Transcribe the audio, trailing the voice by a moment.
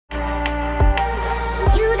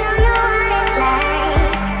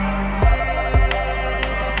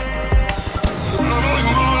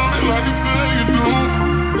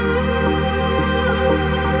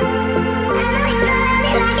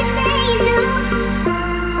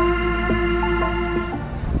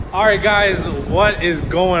All right, guys, what is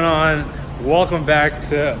going on? Welcome back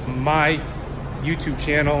to my YouTube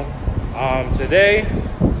channel. Today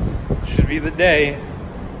should be the day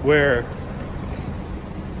where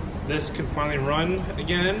this can finally run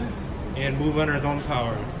again and move under its own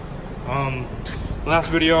power.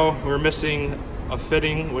 Last video we were missing a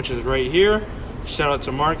fitting, which is right here. Shout out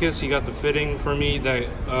to Marcus, he got the fitting for me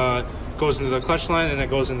that goes into the clutch line and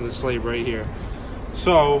that goes into the slave right here.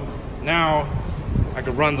 So now I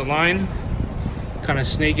could run the line, kind of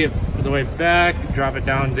snake it the way back, drop it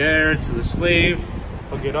down there to the slave,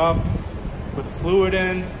 hook it up, put the fluid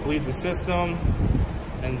in, bleed the system,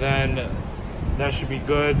 and then that should be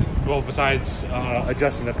good. Well, besides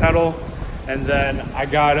adjusting the pedal. And then I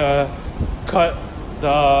gotta cut the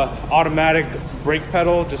automatic brake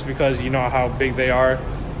pedal just because you know how big they are.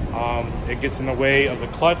 It gets in the way of the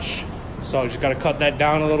clutch, so I just gotta cut that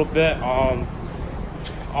down a little bit.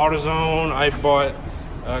 AutoZone, I bought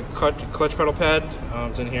a clutch pedal pad.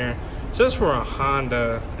 It's in here. It says for a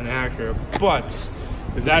Honda and Acura, but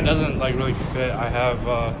if that doesn't like really fit, I have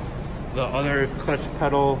the other clutch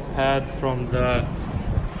pedal pad from the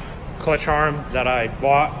clutch arm that I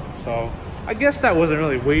bought. So I guess that wasn't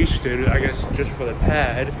really wasted, I guess just for the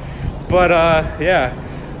pad. But yeah,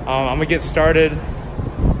 I'm gonna get started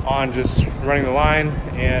on just running the line,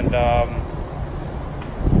 and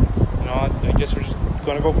you know, I guess we're just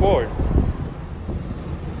gonna go forward.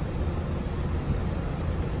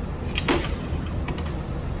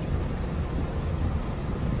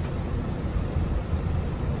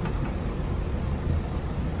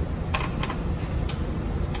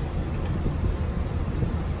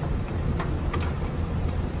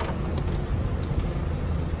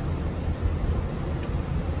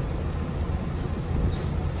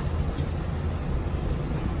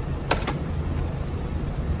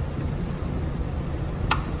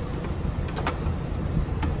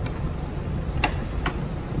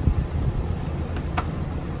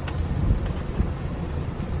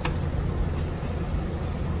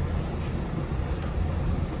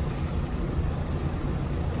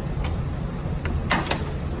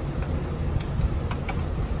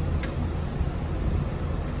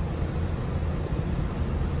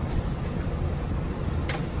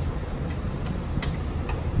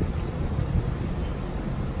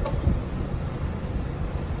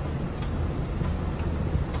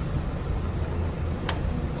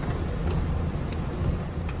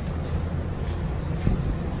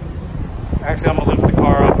 Actually, I'm gonna lift the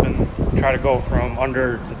car up and try to go from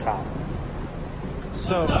under to top.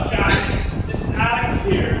 So, what's up, guys? This is Alex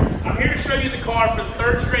here. I'm here to show you the car for the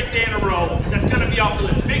third straight day in a row that's gonna be off the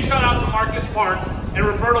lift. Big shout out to Marcus Parks and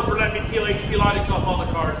Roberto for letting me peel HP logics off all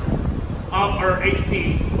the cars. Or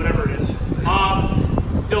HP, whatever it is.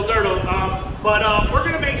 Dilderto. But we're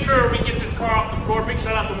gonna make sure we get this car off the floor. Big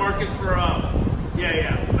shout out to Marcus for,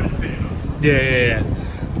 putting it fitting up. yeah.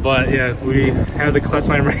 But yeah, we have the clutch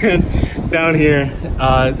line ran down here,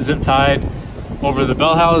 zip tied over the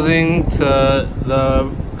bell housing to the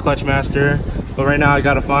clutch master. But right now I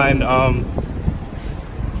gotta find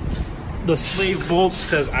the slave bolts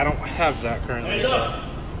because I don't have that currently. Hey, look.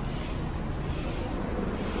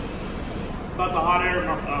 About the hot air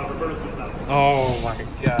Roberto puts out. Oh my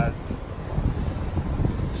god.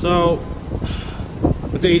 So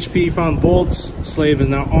with the HP found bolts, slave is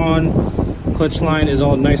now on. Clutch line is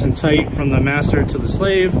all nice and tight from the master to the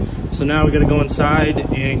slave. So now we're gonna go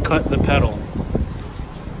inside and cut the pedal.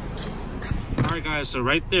 All right guys, so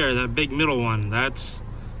right there, that big middle one, that's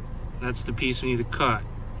the piece we need to cut.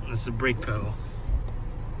 That's the brake pedal.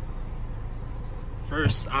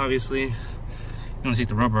 First, obviously, you wanna take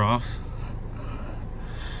the rubber off.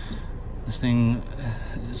 This thing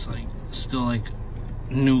is like still like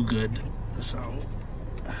new good, so.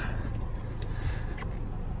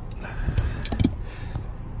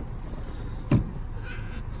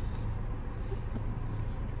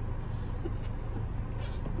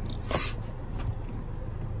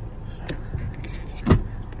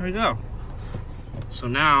 There we go. So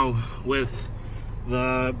now with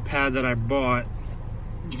the pad that I bought,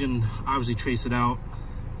 you can obviously trace it out.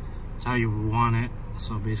 It's how you want it.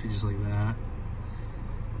 So basically just like that.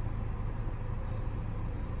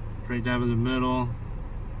 Right dab in the middle.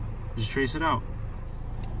 Just trace it out.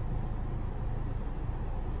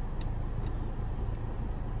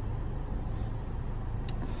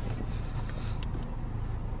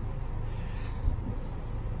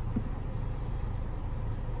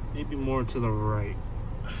 Maybe more to the right.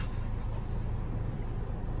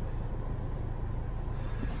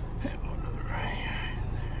 And more to the right.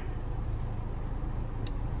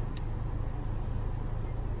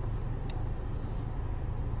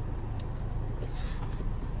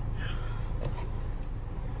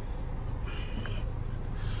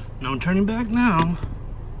 No turning back now.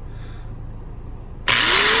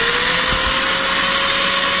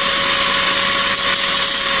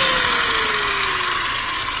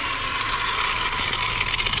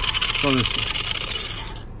 Go this way.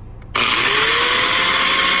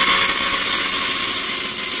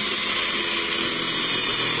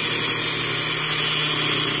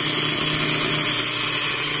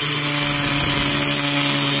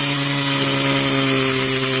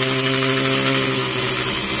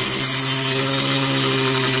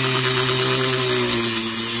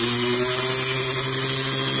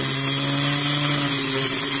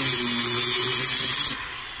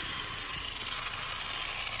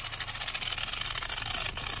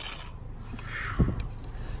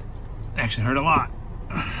 Actually hurt a lot.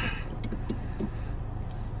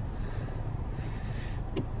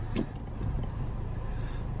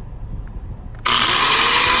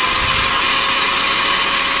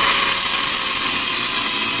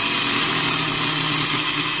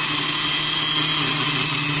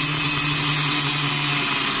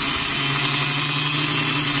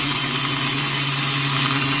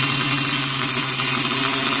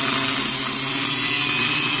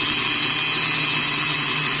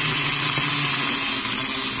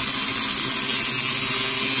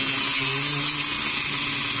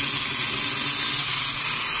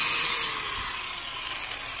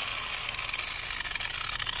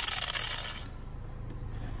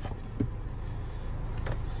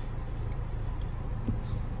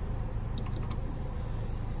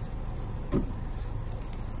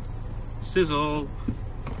 Sizzle.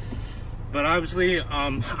 But obviously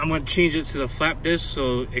I'm going to change it to the flap disc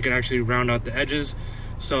so it can actually round out the edges,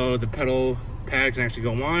 so the pedal pad can actually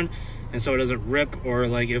go on, and so it doesn't rip, or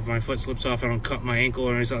like if my foot slips off I don't cut my ankle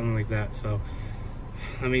or something like that. So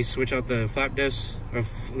let me switch out the flap disc, or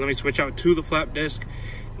let me switch out to the flap disc.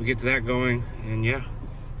 We'll get to that going, and yeah.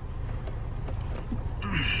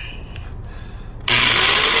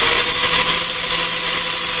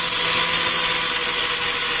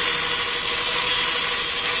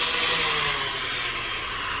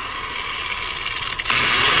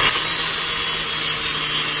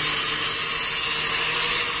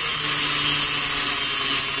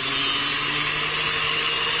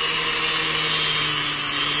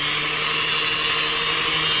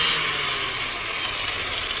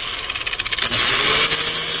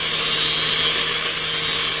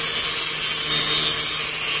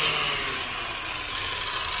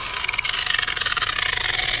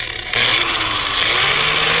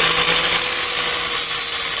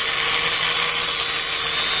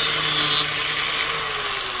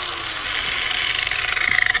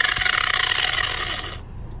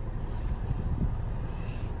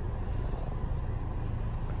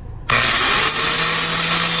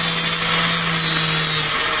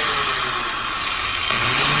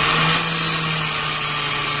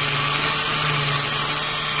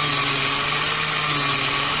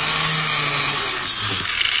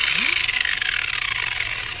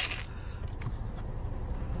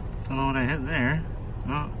 Don't know what I hit there.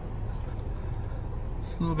 No.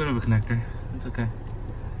 It's a little bit of a connector. It's okay.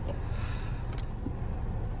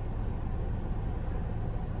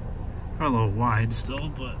 Probably a little wide still,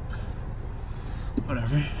 but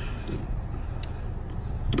whatever.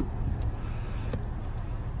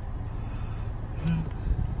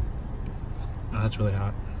 Oh, that's really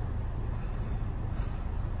hot.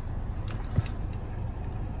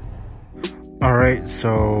 All right,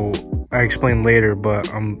 so I explain later, but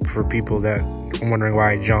for people that are wondering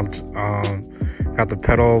why I jumped, got the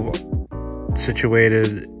pedal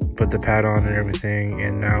situated, put the pad on and everything,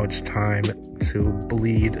 and now it's time to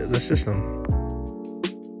bleed the system.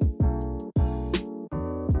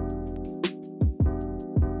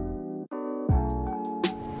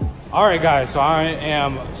 All right, guys, so I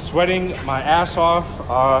am sweating my ass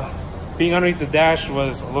off. Being underneath the dash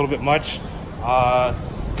was a little bit much.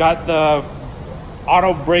 Got the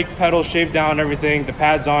auto brake pedal shaped down and everything, the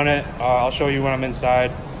pads on it. I'll show you when I'm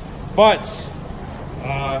inside. But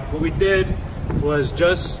what we did was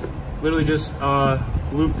literally just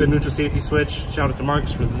loop the neutral safety switch. Shout out to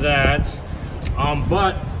Marcus for that.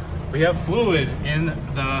 But we have fluid in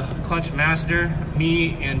the clutch master.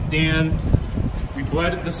 Me and Dan, we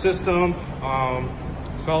blended the system.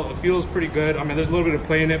 It feels pretty good. I mean, there's a little bit of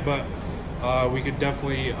play in it, but we could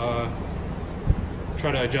definitely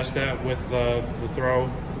try to adjust that with the throw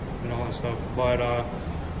and all that stuff. But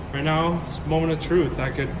right now, it's a moment of truth. I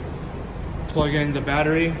could plug in the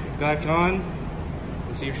battery back on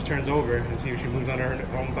and see if she turns over and see if she moves on her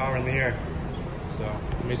own power in the air. So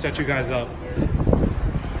let me set you guys up.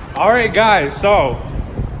 All right, guys, so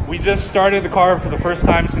we just started the car for the first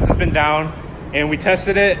time since it's been down, and we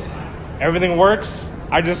tested it everything works.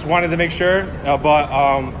 I just wanted to make sure, but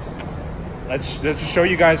let's just show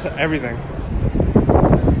you guys everything.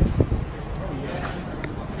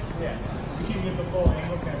 Yeah, keep it the full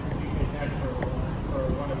angle cam you can have for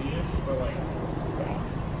one of these for like.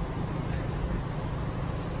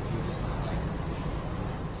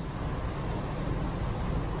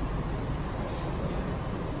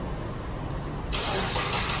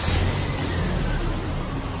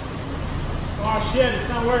 Oh shit, it's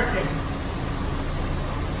not working.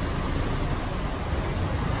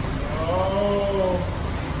 Oh,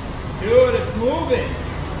 dude, it's moving.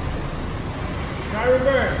 Try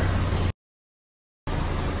reverse.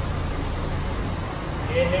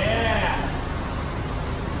 Yeah.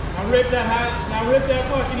 Now rip that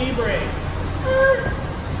fucking e-brake. Oh,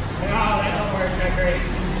 that don't work that great.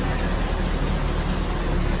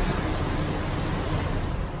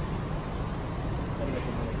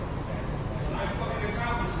 I fucking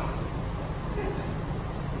accomplished something.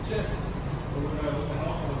 Shit. With the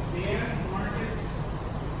help of Dan, Marcus.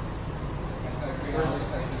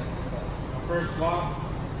 First swap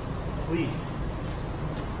complete.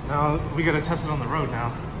 Now we gotta test it on the road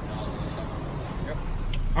now. Yep.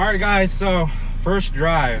 All right, guys. So first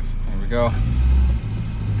drive. There we go.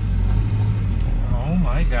 Oh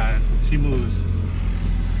my God, she moves.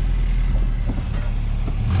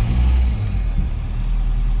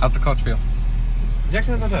 How's the clutch feel? It's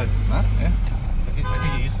actually not that bad. Huh? Yeah. I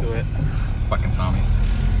can get used to it. Fucking Tommy.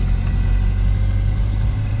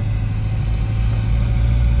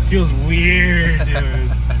 Feels weird,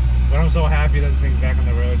 dude. But I'm so happy that this thing's back on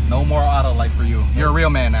the road. No more auto life for you. You're a real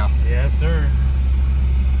man now. Yes, sir.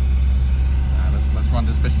 Alright, let's run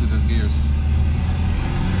this bitch through those gears.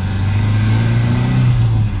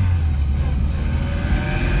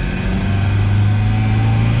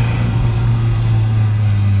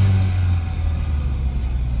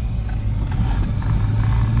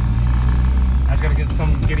 I just gotta get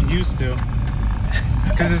some getting used to.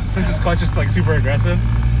 Because since this clutch is like super aggressive.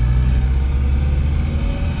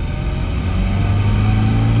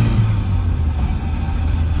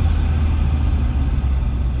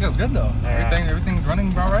 Feels good though. Yeah. Everything's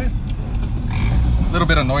running all right. A little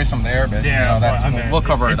bit of noise from there, but Yeah, you know, that's, I mean, we'll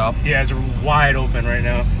cover it up. Yeah, it's wide open right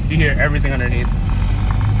now. You hear everything underneath.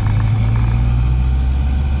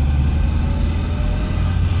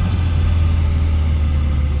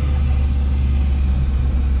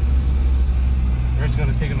 We're just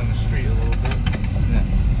gonna take it on the street a little bit. Yeah.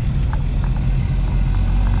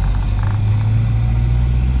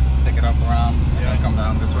 Take it up around and Yeah. then come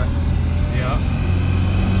down this way. Yeah.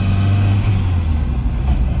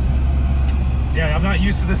 Yeah, I'm not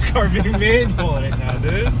used to this car being manual right now,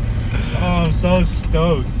 dude. Oh, I'm so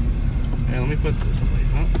stoked. Hey, let me put this in like,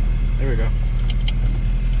 huh? There we go.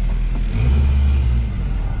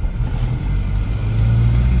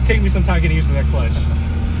 Take me some time getting used to that clutch.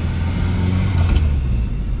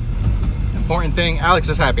 Important thing, Alex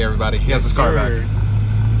is happy, everybody. He has his car back.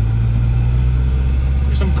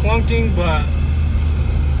 There's some clunking, but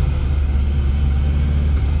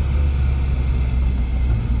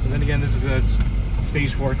then again, this is a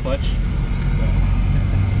stage 4 clutch. So.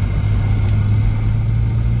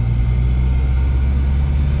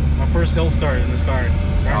 My first hill start in this car.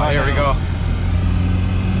 Oh, here we go.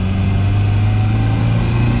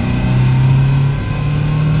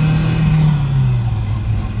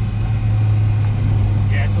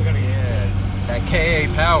 Yeah, I still gotta get That KA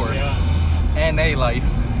power. Yeah. NA life.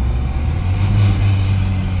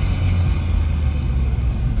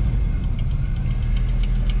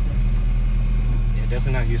 Yeah,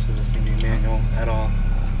 definitely not used to this thing being manual at all.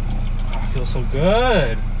 Oh, it feels so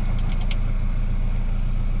good.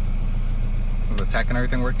 Was the tech and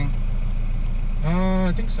everything working?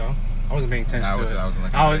 I think so. I wasn't paying attention to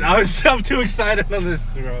it. I'm too excited on this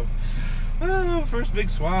throw. Oh, first big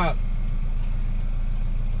swap.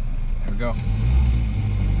 There we go.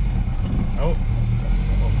 Oh,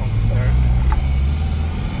 funky start.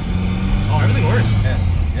 Oh, everything works. Yeah.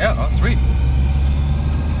 Yeah. Oh, sweet.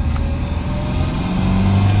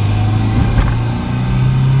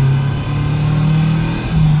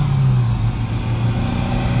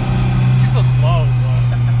 She's so slow.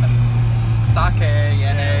 Stock K,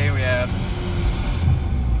 NA, we have.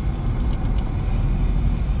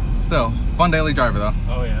 Still, fun daily driver though.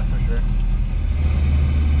 Oh yeah, for sure.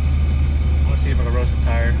 I want to see if I can roast a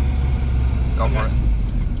tire. Go for it.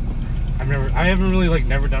 I haven't really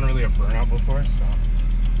never done really a burnout before, so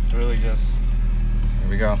really just. Here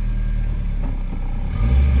we go.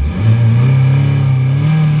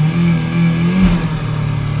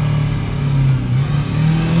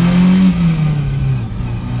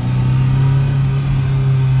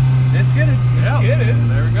 It's good.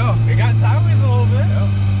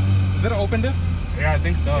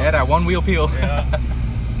 think so. Yeah, that one wheel peel. Yeah.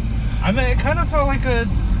 I mean, it kind of felt like a...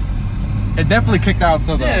 It definitely kicked out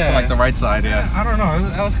to the to like the right side, yeah. I don't know.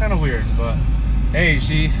 That was kind of weird, but hey,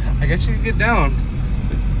 I guess she could get down.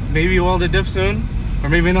 Maybe welded dip soon, or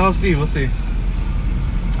maybe an LSD. We'll see.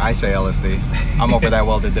 I say LSD. I'm over that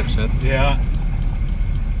welded dip shit. Yeah.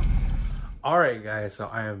 All right, guys. So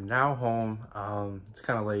I am now home. It's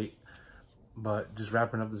kind of late, but just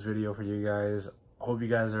wrapping up this video for you guys. Hope you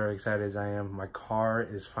guys are excited as I am. My car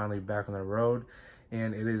is finally back on the road,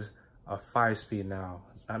 and it is a 5-speed now.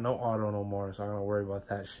 Not no auto no more, so I don't have to worry about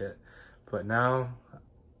that shit. But now,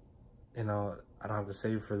 you know, I don't have to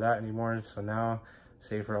save for that anymore. So now,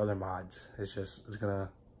 save for other mods. It's gonna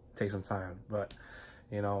take some time. But,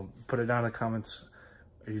 you know, put it down in the comments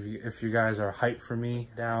if you guys are hyped for me,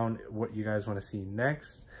 down what you guys want to see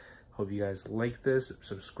next. Hope you guys like this,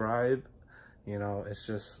 subscribe. You know, it's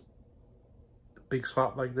just a big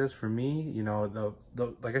swap like this for me. You know,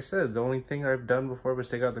 like I said, the only thing I've done before was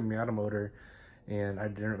take out the Miata motor, and I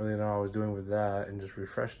didn't really know what I was doing with that, and just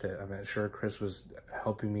refreshed it. I mean, sure, Chris was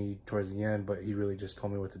helping me towards the end, but he really just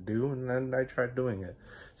told me what to do, and then I tried doing it.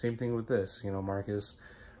 Same thing with this. You know, Marcus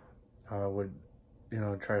would, you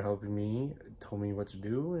know, try helping me, told me what to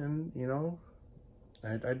do, and, you know,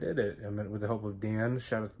 I did it. I mean, with the help of Dan.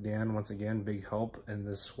 Shout out to Dan once again, big help in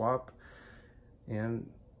this swap. And,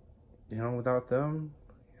 you know, without them,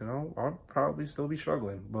 you know, I'll probably still be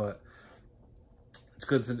struggling, but it's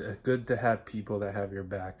good to have people that have your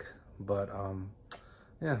back. But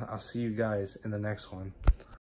yeah, I'll see you guys in the next one.